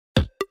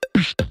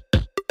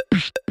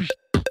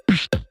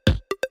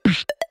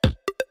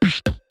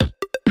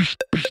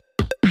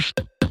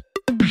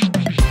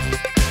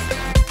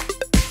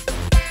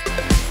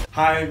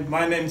Hi,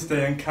 my name's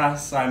Dayan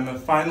Cass. I'm a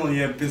final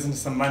year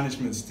business and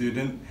management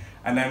student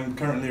and I'm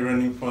currently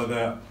running for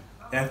the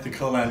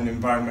ethical and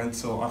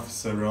environmental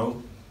officer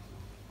role.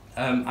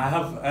 I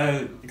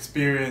have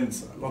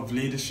experience of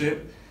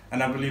leadership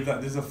and I believe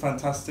that this is a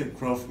fantastic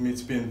role for me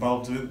to be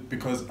involved with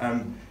because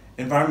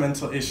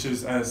environmental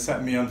issues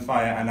set me on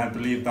fire, and I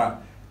believe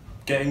that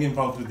getting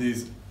involved in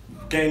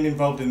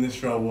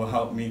this role will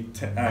help me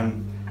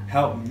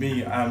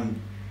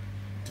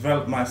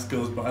develop my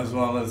skills, but as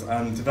well as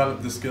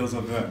develop the skills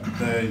of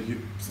the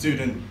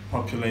student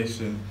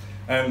population.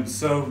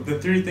 So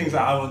the three things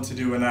that I want to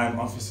do when I'm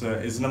officer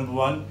is, number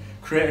one,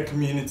 create a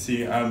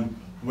community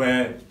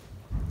where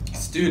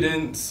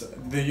students,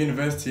 the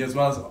university, as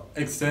well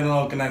as external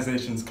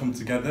organisations come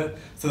together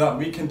so that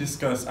we can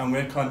discuss and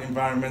work on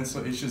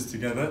environmental issues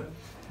together.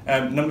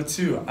 Number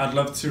two, I'd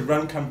love to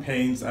run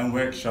campaigns and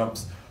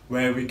workshops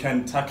where we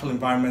can tackle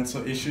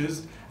environmental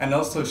issues and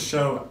also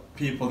show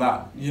people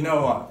that, you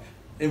know what,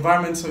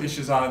 environmental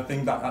issues are a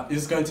thing that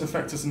is going to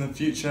affect us in the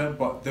future,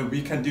 but that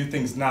we can do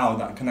things now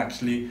that can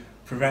actually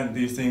prevent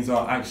these things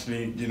or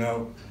actually,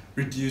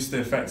 reduce the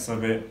effects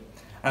of it.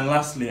 And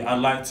lastly, I'd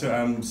like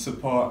to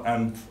support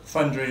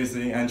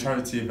fundraising and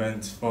charity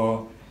events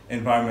for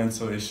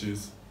environmental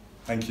issues.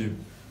 Thank you.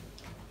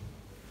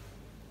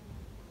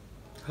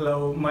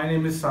 Hello, my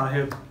name is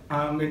Sahib.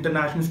 I'm an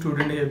international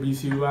student here at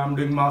BCU. I'm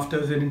doing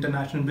Masters in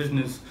International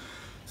Business.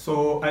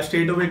 So I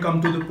straight away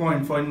come to the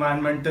point for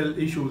environmental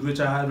issues which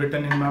I have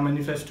written in my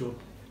manifesto.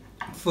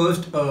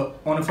 First,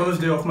 on the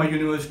first day of my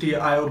university,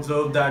 I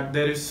observed that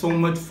there is so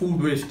much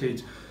food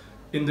wastage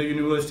in the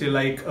university.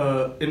 Like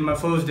in my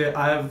first day,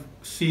 I have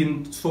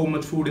seen so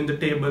much food in the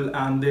table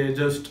and they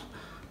just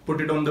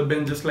put it on the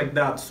bin just like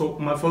that. So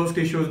my first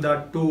issue is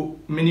that to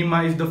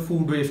minimize the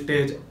food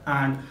wastage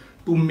and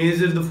to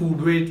measure the food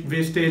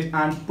wastage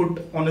and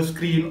put on a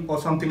screen or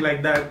something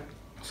like that,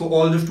 so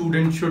all the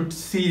students should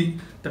see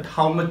that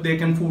how much they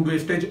can food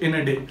wastage in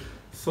a day.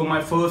 So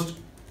my first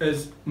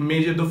is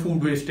measure the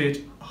food wastage,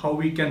 how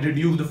we can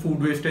reduce the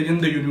food wastage in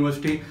the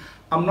university.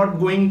 I'm not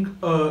going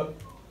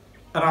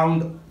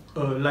around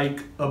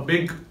like a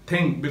big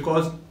thing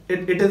because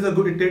it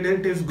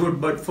is good,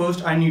 but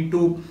first I need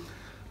to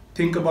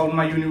think about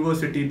my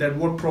university, that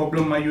what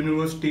problem my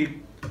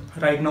university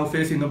right now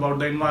facing about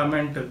the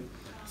environmental.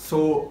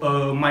 So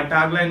my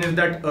tagline is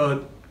that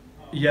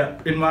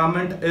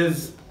environment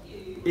is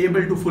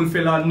able to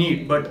fulfill our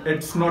need, but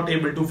it's not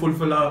able to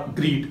fulfill our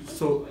greed.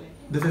 So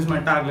this is my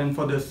tagline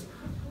for this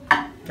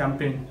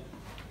campaign.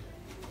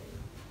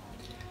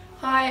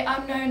 Hi,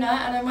 I'm Nona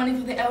and I'm running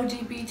for the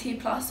LGBT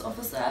plus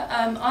officer.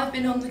 I've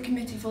been on the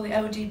committee for the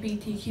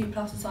LGBTQ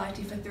plus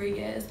society for 3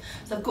 years,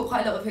 so I've got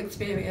quite a lot of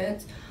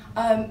experience.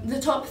 The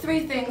top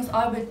 3 things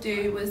I would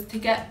do was to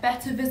get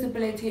better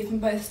visibility from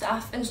both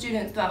staff and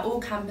students throughout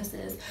all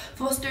campuses,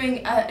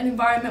 fostering an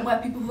environment where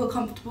people feel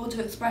comfortable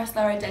to express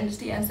their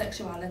identity and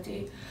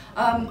sexuality.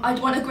 I'd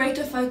want a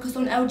greater focus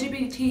on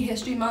LGBT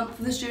History Month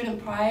for the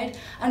Student Pride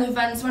and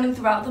events running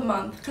throughout the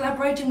month,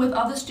 collaborating with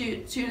other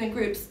student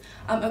groups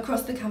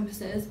across the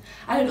campuses.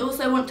 And I'd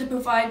also want to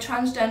provide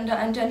transgender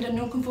and gender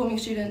non-conforming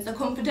students a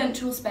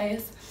confidential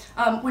space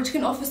which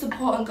can offer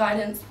support and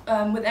guidance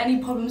with any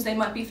problems they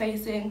might be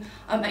facing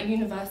at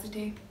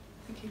university.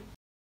 Thank you.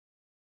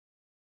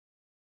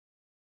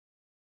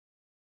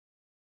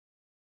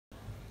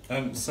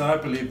 So I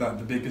believe that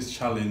the biggest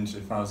challenge,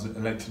 if I was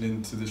elected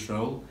into this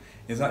role,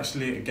 is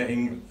actually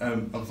getting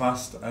a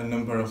vast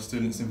number of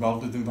students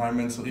involved with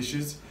environmental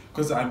issues.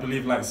 Because I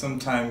believe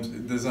sometimes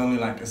there's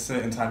only a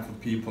certain type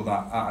of people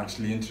that are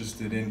actually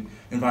interested in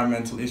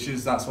environmental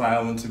issues. That's why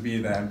I want to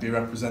be there and be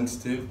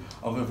representative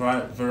of a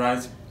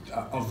variety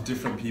of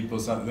different people,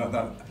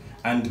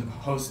 and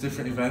host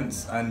different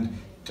events and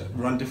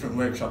run different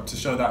workshops to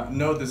show that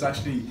there's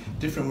actually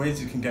different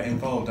ways you can get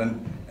involved,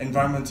 and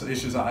environmental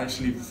issues are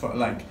actually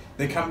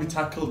they can be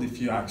tackled if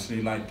you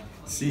actually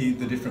see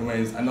the different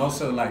ways, and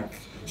also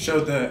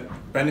show the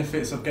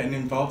benefits of getting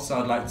involved. So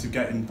I'd like to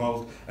get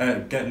involved,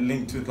 get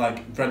linked with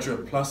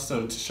Graduate Plus,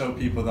 so to show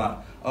people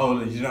that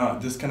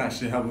this can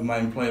actually help with my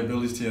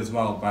employability as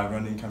well by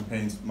running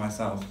campaigns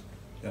myself.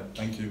 Yeah,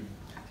 thank you.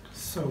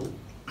 So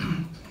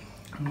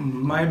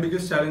my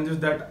biggest challenge is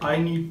that I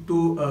need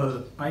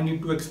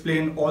to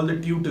explain all the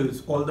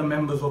tutors, all the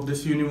members of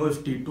this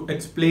university, to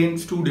explain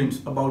students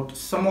about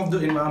some of the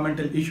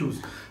environmental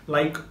issues,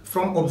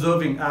 from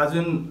observing, as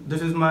in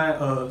this is my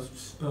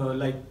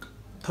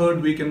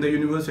 3rd week in the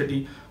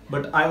university,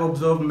 but I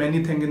observe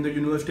many things in the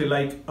university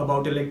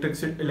about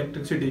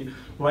electricity.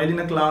 While in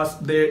a class,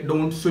 they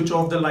don't switch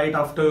off the light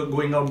after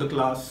going out the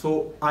class.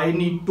 So I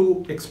need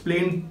to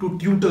explain to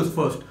tutors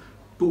first,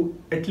 to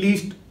at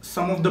least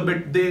some of the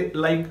bit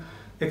they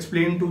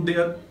explain to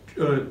their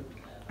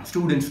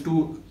students,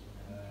 to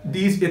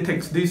these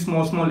ethics, these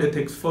small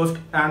ethics first.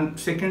 And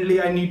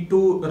secondly, I need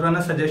to run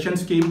a suggestion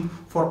scheme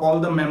for all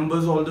the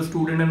members, all the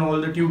students and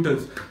all the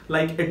tutors.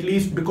 At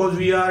least, because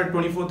we are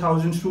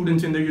 24,000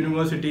 students in the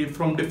university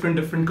from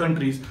different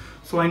countries,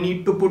 so I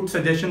need to put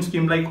suggestion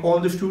scheme, all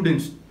the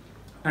students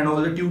and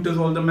all the tutors,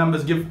 all the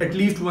members give at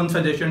least one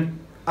suggestion.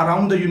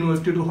 around the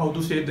university to how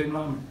to save the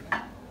environment.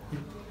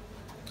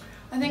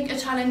 I think a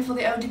challenge for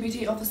the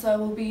LGBT officer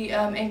will be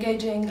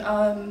engaging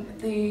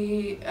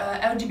the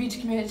LGBT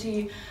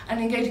community and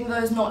engaging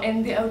those not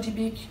in the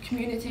LGBT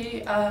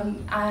community,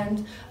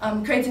 and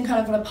creating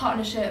kind of a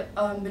partnership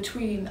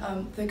between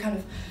the kind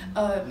of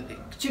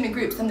student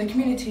groups and the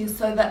communities,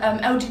 so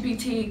that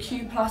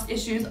LGBTQ+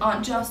 issues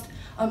aren't just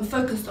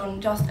focused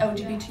on just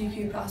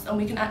LGBTQ+, and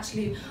we can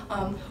actually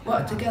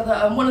work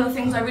together. One of the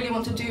things I really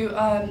want to do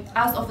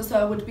as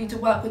officer would be to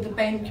work with the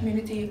BAME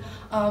community,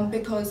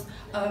 because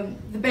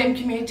the BAME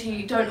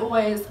community don't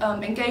always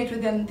engage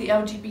within the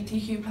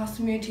LGBTQ+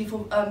 community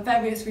for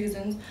various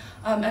reasons,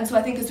 and so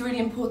I think it's really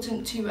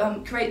important to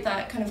create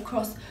that kind of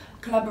cross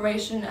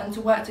collaboration and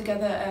to work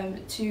together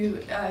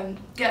to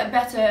get a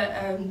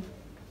better,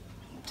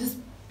 just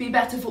be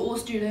better for all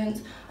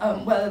students,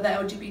 whether they're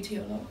LGBT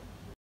or not.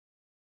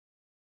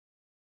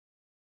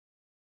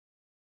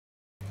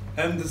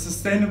 The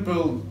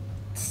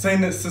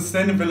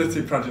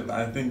sustainability project that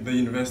I think the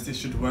university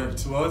should work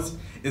towards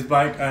is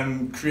by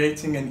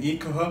creating an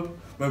eco-hub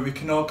where we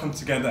can all come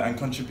together and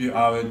contribute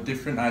our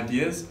different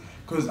ideas,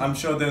 because I'm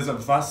sure there's a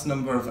vast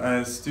number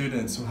of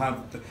students who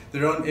have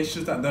their own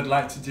issues that they'd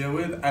like to deal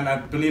with, and I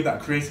believe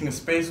that creating a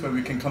space where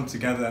we can come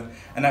together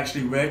and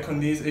actually work on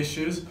these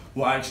issues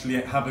will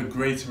actually have a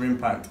greater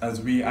impact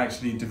as we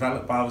actually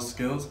develop our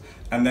skills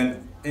and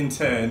then in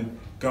turn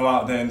go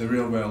out there in the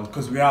real world,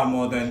 because we are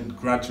more than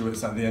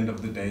graduates at the end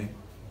of the day.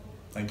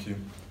 Thank you.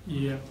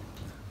 Yeah.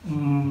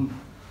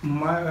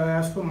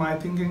 As for my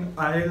thinking,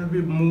 I'll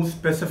be more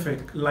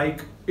specific.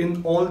 Like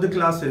in all the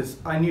classes,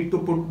 I need to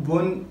put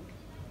one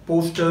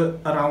poster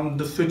around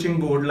the switching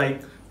board,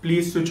 like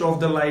please switch off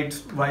the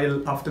lights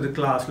while after the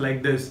class,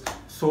 like this.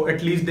 So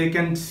at least they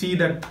can see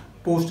that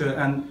poster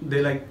and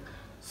they like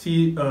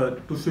see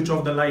to switch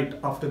off the light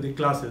after the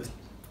classes.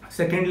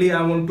 Secondly,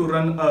 I want to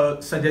run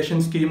a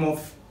suggestion scheme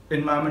of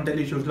environmental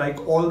issues,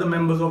 like all the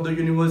members of the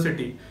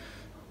university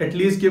at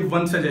least give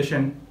one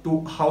suggestion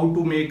to how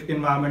to make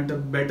environmental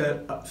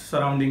better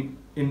surrounding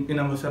in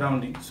our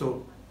surroundings.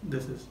 So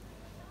this is.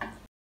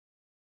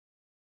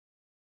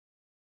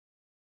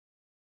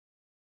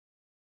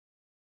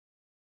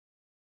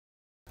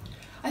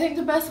 I think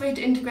the best way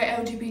to integrate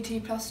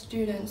LGBT+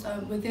 students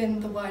within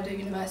the wider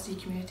university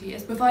community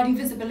is providing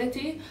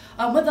visibility,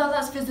 whether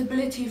that's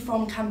visibility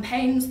from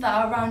campaigns that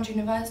are around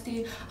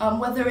university,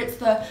 whether it's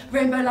the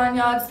rainbow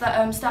lanyards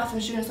that staff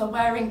and students are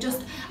wearing,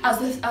 just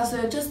as a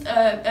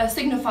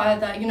signifier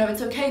that, you know,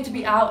 it's okay to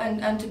be out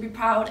and to be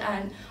proud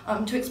and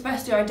to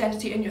express your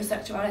identity and your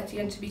sexuality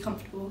and to be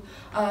comfortable.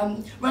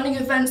 Running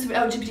events through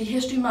LGBT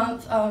History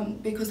Month,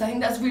 because I think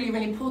that's really,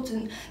 really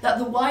important that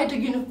the wider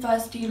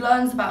university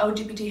learns about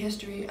LGBT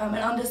history and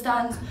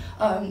understands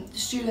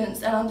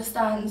students and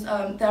understands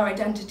their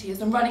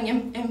identities, and running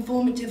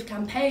informative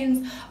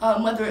campaigns,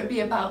 whether it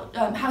be about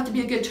how to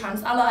be a good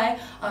trans ally,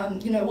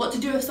 you know, what to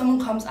do if someone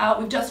comes out.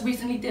 We've just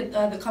recently did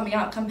the coming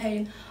out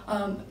campaign,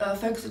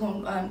 focusing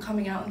on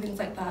coming out and things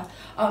like that.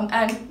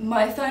 And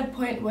my third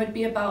point would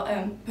be about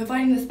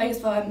providing the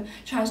space for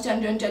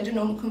transgender and gender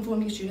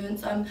non-conforming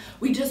students.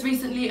 We just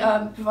recently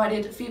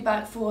provided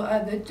feedback for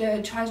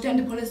the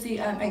transgender policy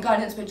and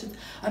guidance, which is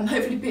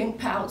hopefully being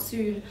put out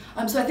soon.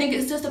 So I think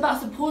it's just about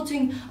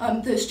supporting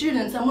the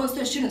students, and once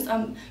those students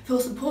feel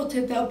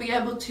supported, they'll be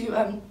able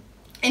to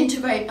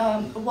integrate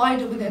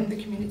wider within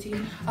the community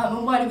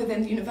and wider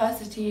within the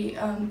university,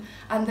 and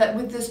that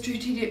with the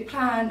strategic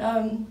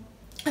plan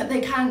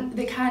they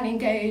can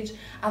engage,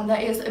 and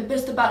that is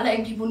just about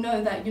letting people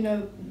know that, you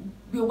know,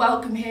 you're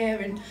welcome here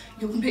and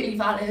you're completely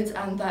valid,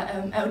 and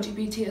that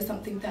LGBT is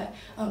something that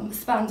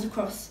spans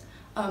across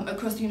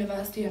the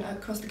university and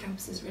across the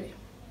campuses, really.